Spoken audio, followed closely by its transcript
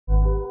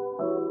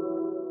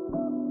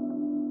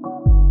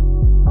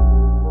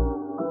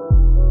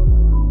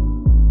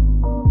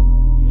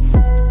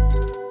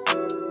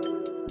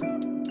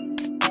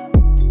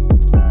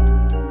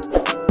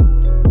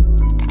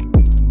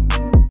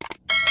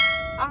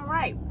All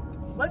right,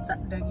 what's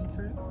up, Dougie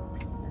crew?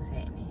 What's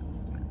happening?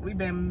 We've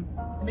been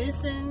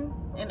missing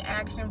in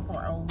action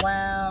for a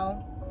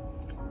while,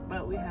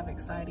 but we have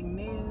exciting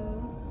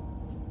news.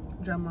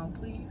 Drum roll,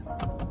 please.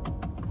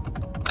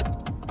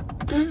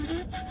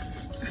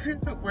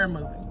 We're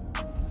moving.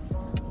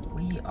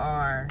 We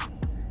are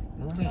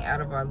moving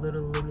out of our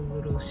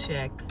little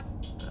shack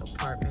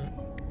apartment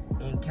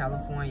in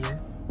California,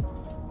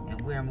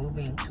 and we're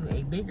moving to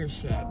a bigger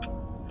shack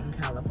in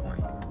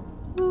California.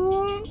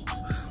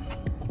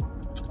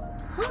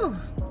 Whew.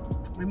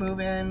 We move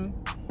in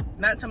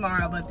not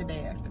tomorrow, but the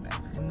day after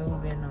next. We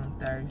move in on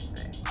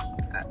Thursday,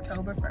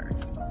 October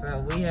 1st. so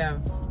we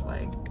have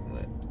like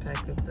what,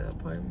 packed up the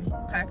apartment.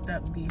 Packed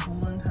up the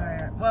whole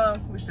entire, well,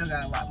 we still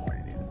got a lot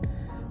more to do,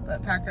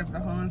 but packed up the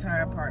whole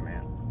entire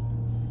apartment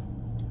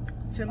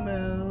to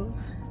move.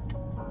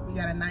 We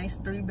got a nice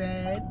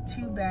 3-bed,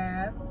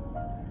 2-bath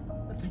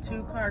with the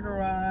 2-car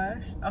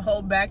garage, a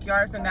whole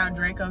backyard, so now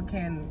Draco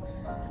can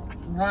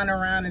run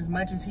around as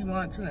much as he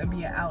wants to and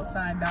be an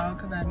outside dog,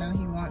 because I know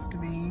he wants to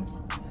be.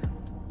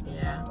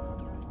 Yeah,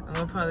 and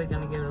we're probably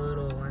gonna get a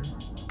little one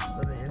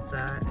for the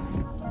inside.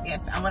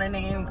 Yes, I want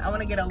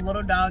to get a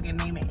little dog and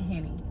name it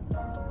Henny.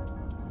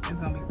 It's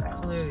gonna be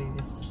right. Clearly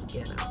this is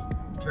ghetto.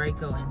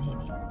 Draco and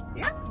Henny.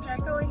 Yeah,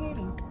 Draco and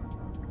Henny.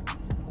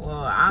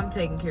 Well, I'm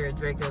taking care of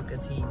Draco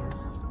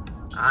because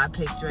I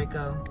picked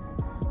Draco.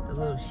 The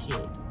little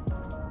shit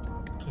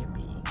can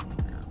be,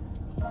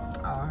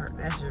 all her.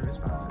 That's your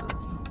responsibility.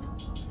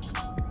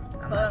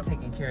 I'm not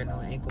taking care of no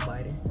ankle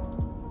biter.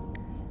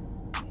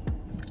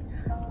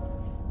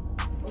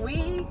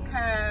 We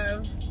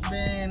have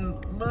been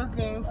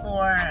looking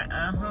for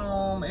a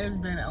home. It's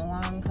been a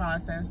long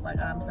process. Like,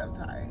 I'm so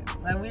tired.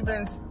 Like, we've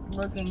been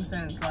looking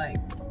since like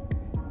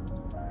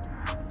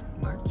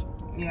March.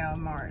 Yeah,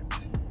 March.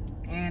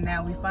 And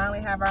now we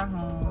finally have our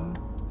home.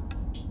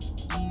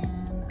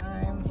 And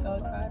I'm so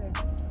excited.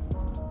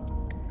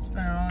 It's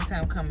been a long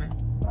time coming.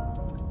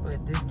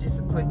 But this is just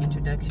a quick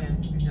introduction.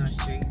 We're gonna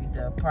show you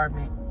the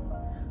apartment.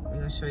 We're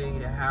gonna show you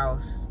the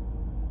house.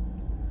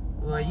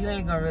 Well, you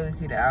ain't gonna really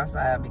see the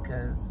outside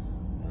because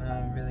we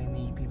don't really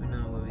need people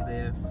knowing where we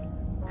live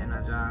and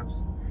our jobs.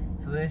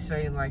 So we'll show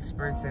you like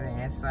spurts of the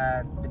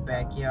inside, the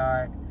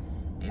backyard,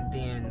 and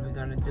then we're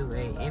gonna do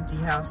a empty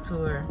house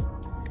tour,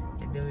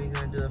 and then we're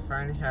gonna do a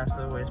furnished house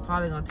tour. It's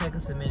probably gonna take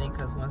us a minute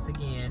because once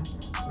again,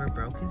 we're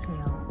broke as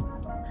hell.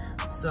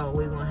 So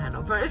we won't have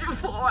no furniture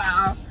for a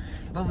while.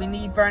 But we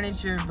need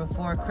furniture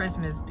before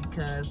Christmas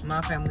because my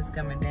family's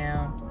coming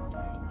down.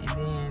 And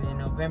then in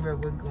November,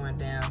 we're going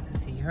down to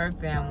see her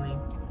family.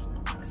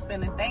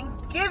 Spending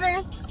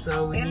Thanksgiving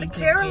so we in need the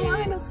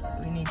Carolinas.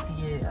 We need to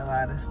get a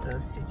lot of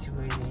stuff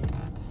situated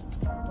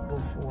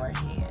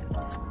beforehand.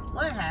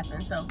 What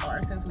happened so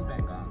far since we've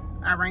been gone?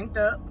 I ranked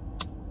up.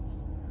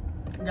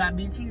 Got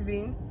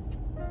BTZ.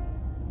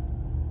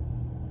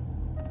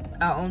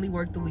 I only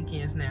work the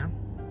weekends now.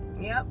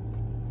 Yep.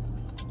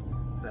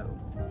 So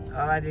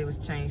all I did was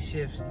change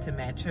shifts to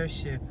match her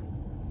shift.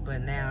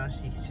 But now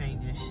she's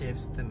changing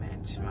shifts to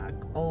match my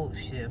old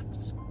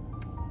shifts.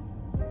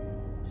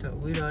 So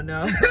we don't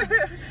know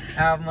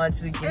how much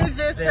we can. It's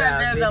just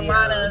because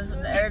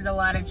there's a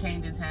lot of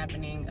changes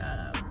happening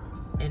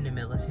in the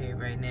military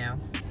right now.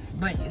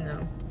 But you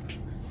know,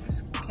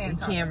 we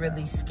can't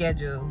really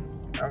schedule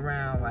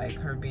around like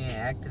her being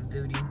active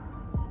duty.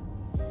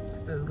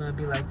 So it's gonna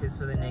be like this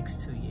for the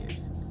next 2 years.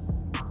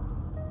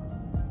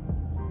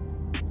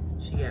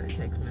 She got a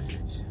text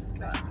message.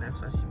 That's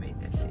why she made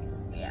that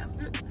face. Yeah.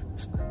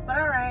 But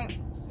alright,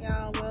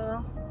 y'all,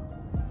 we'll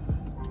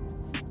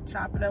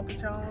chop it up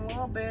with y'all in a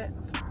little bit.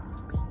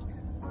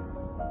 Peace.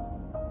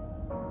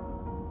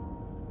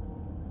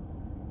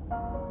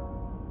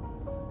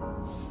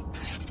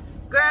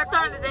 Girl,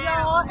 turn it down.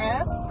 Y'all,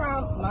 as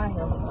from my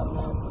hair was up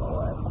last,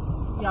 Lord.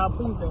 Y'all,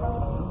 please bear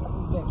with me.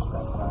 It's been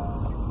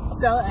stressful.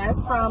 So, as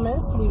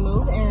promised, we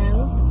move in.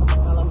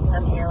 Now, let me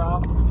turn the air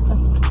off.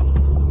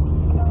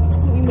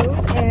 We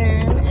moved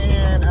in,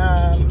 and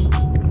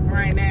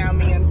right now,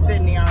 me and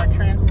Sydney are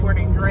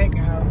transporting Draco.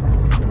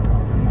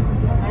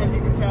 As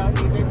you can tell,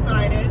 he's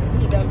excited.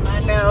 He does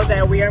not know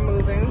that we are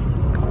moving.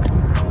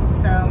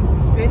 So,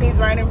 Sydney's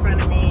right in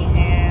front of me,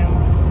 and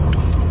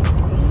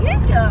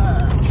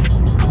yeah,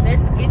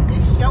 let's get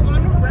this show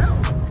on the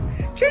road.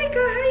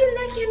 Draco, how you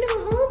like your new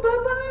home,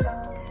 Bubba?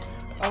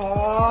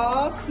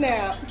 Oh,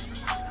 snap.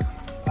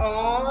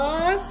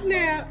 Oh,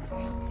 snap.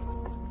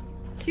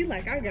 She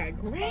like, I got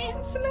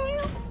grass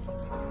now.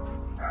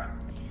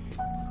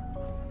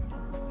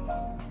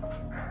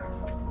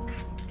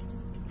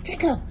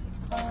 Draco.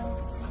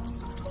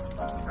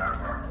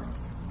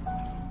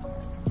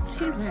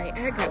 She like,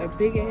 I got a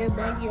big ass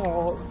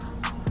backyard.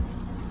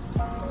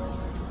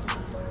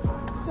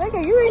 Draco,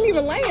 you ain't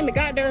even laying the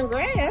goddamn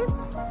grass.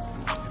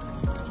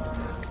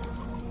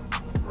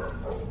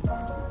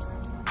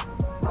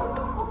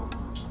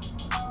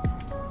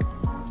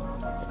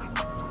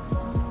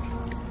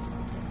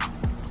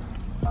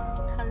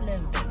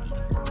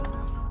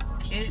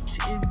 It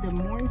is the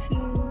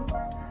morning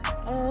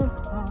of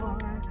our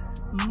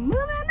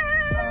moving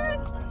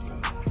out.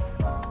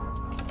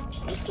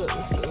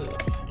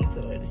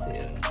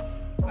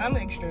 I'm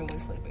extremely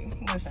sleepy.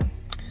 Listen,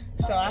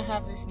 so I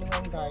have this new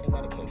anxiety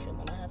medication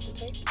that I have to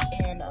take,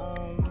 and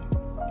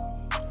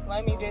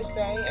let me just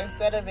say,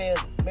 instead of it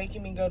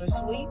making me go to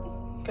sleep,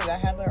 because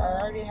I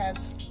already have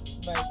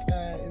like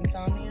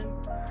insomnia,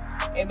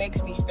 it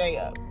makes me stay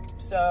up.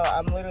 So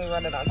I'm literally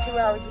running on 2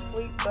 hours of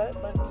sleep, but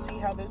let's see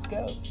how this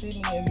goes.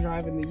 Sydney is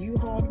driving the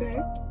U-Haul today.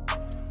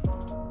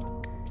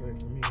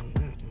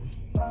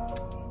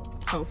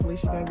 Hopefully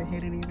she doesn't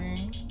hit anything.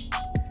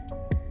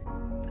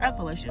 I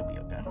feel like she'll be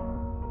okay.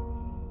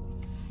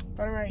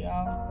 But alright,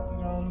 y'all.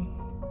 We're gonna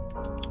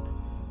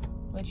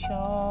let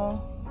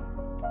y'all.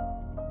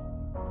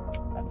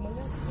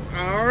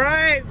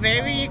 Alright,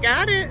 baby, you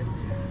got it.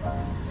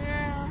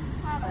 Yeah,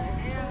 how the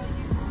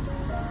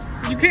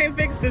hell you can't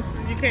fix this.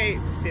 You can't.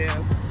 Yeah.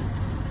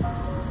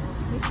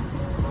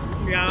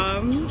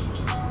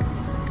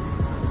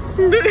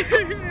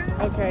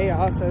 Okay,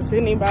 y'all. So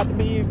Sydney about to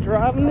be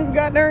driving this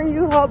goddamn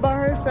U-Haul by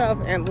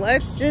herself, and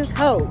let's just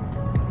hope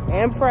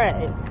and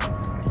pray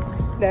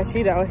that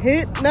she don't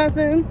hit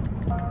nothing,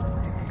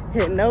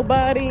 hit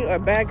nobody, or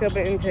back up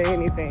into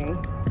anything.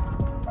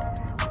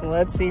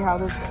 Let's see how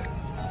this goes.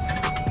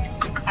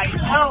 I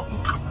hope.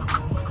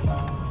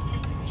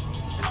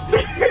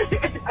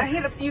 I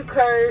hit a few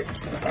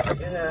curbs,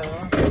 you know.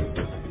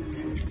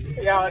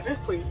 Y'all,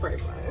 just please pray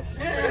for us.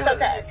 It's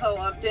okay. This hoe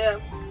up there.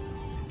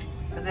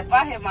 Cause if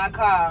I hit my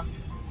car,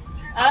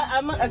 I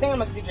think I'm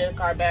gonna get your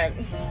car back.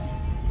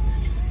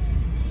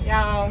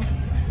 Y'all,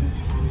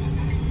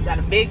 got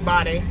a big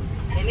body.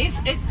 and it's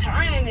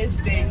turning this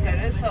big cause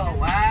it's so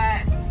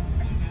wide.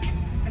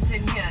 I'm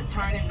sitting here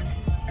turning the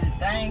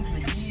thing for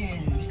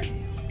years and shit.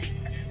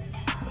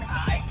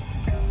 Alright.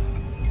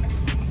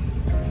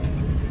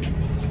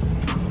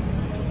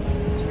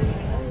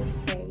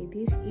 Okay,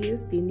 this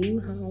is the new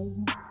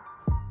home.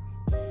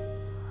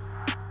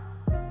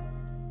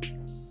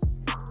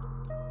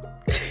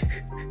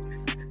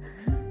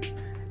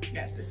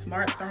 Got the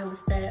smart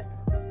thermostat.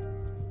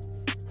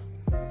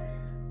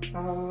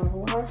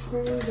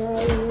 Washroom,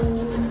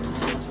 drying.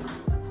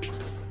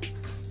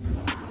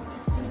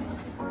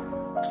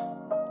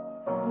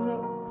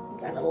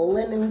 Got a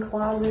linen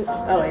closet.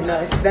 Oh wait,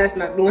 no, that's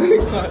not the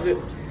linen closet.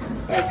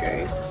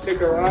 Okay, the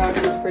garage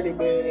is pretty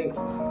big.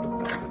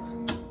 Oh,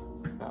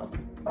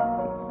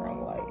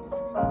 wrong light.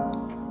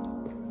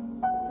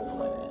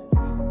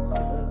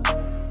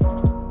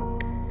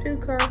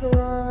 2-car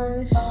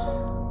garage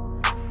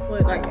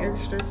with like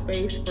extra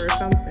space for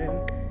something.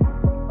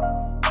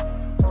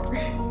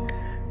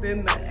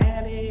 Then the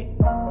attic.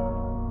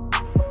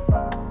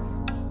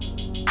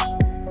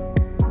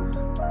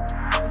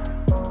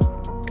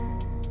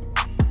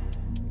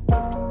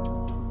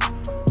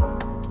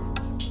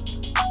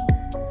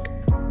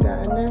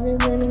 Got another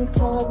linen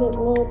closet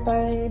little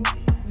thing.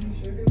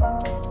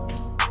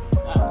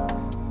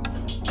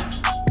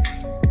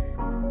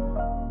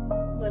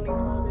 Linen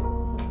closet.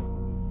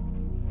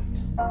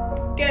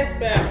 Guest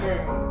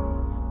bathroom.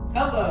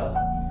 Hello.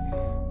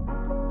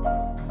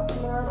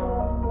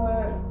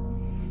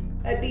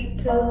 A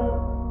deep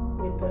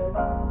tub with the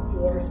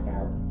water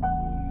spout.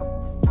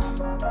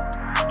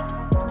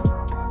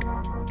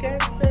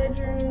 Guest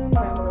bedroom,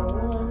 number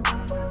 1.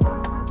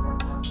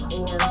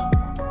 Or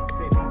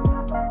Sydney's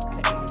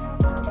cave.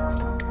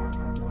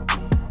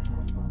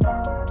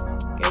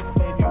 Guest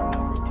bedroom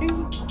number 2. Or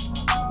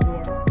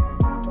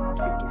Sydney's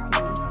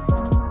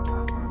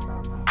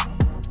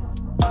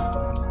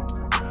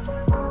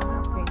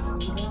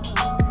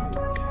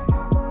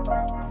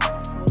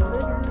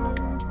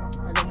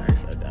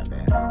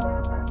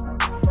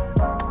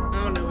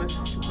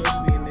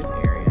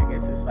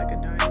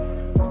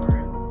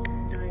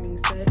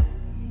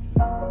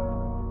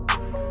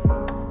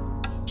cave.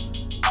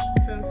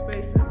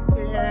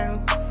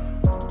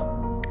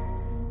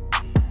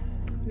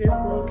 This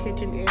little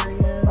kitchen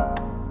area,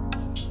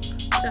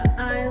 the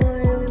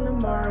island and the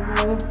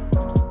marble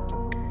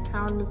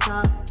on the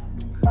top.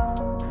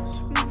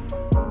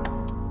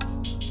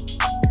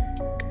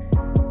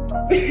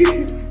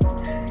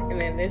 And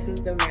then this is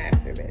the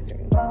master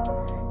bedroom.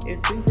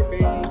 It's super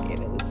big and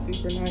it looks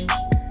super nice.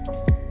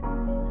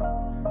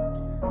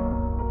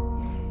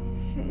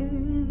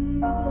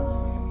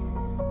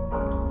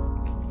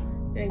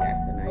 They got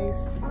the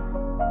nice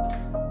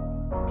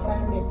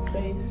cabinet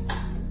space.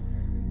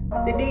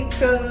 The deep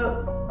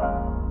tub,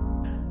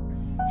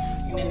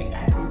 and then they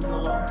got these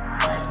little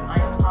like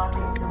light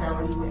pockets, so that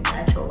way you get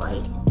natural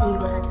light. You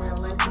can have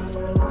lights in the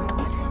room.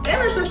 And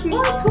it's a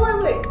small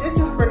toilet. This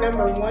is for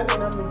number 1 and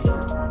number 2. We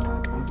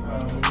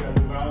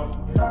gotta move out.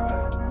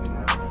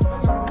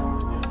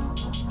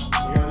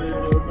 You guys are able to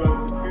hook up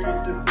security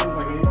systems,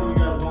 like anything you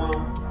guys want.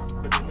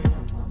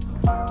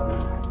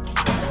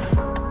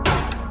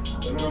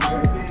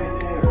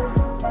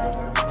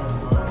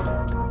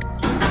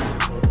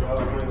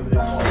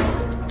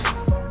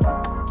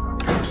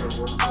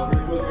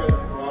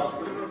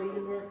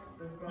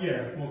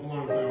 Yeah, smoke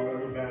alarms,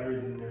 whatever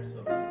batteries in there,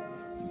 so.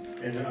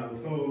 And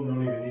some of them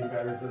don't even need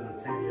batteries, so the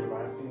 10-year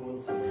lasting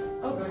ones. So.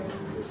 Okay.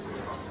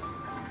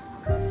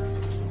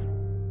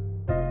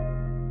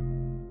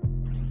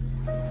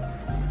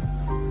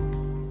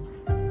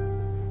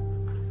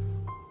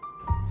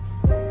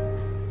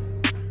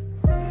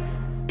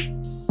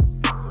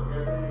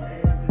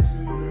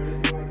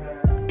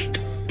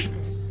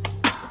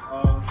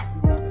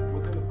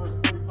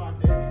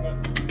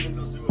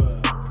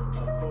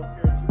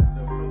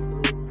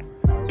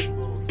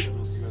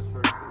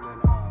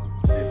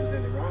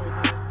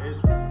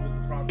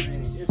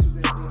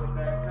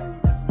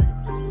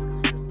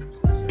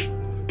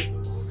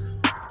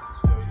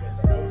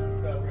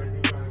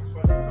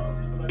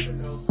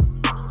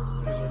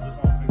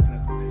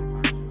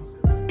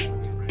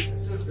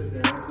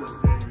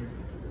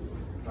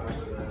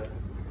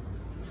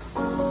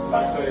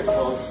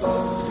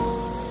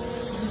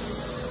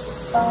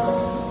 Bye.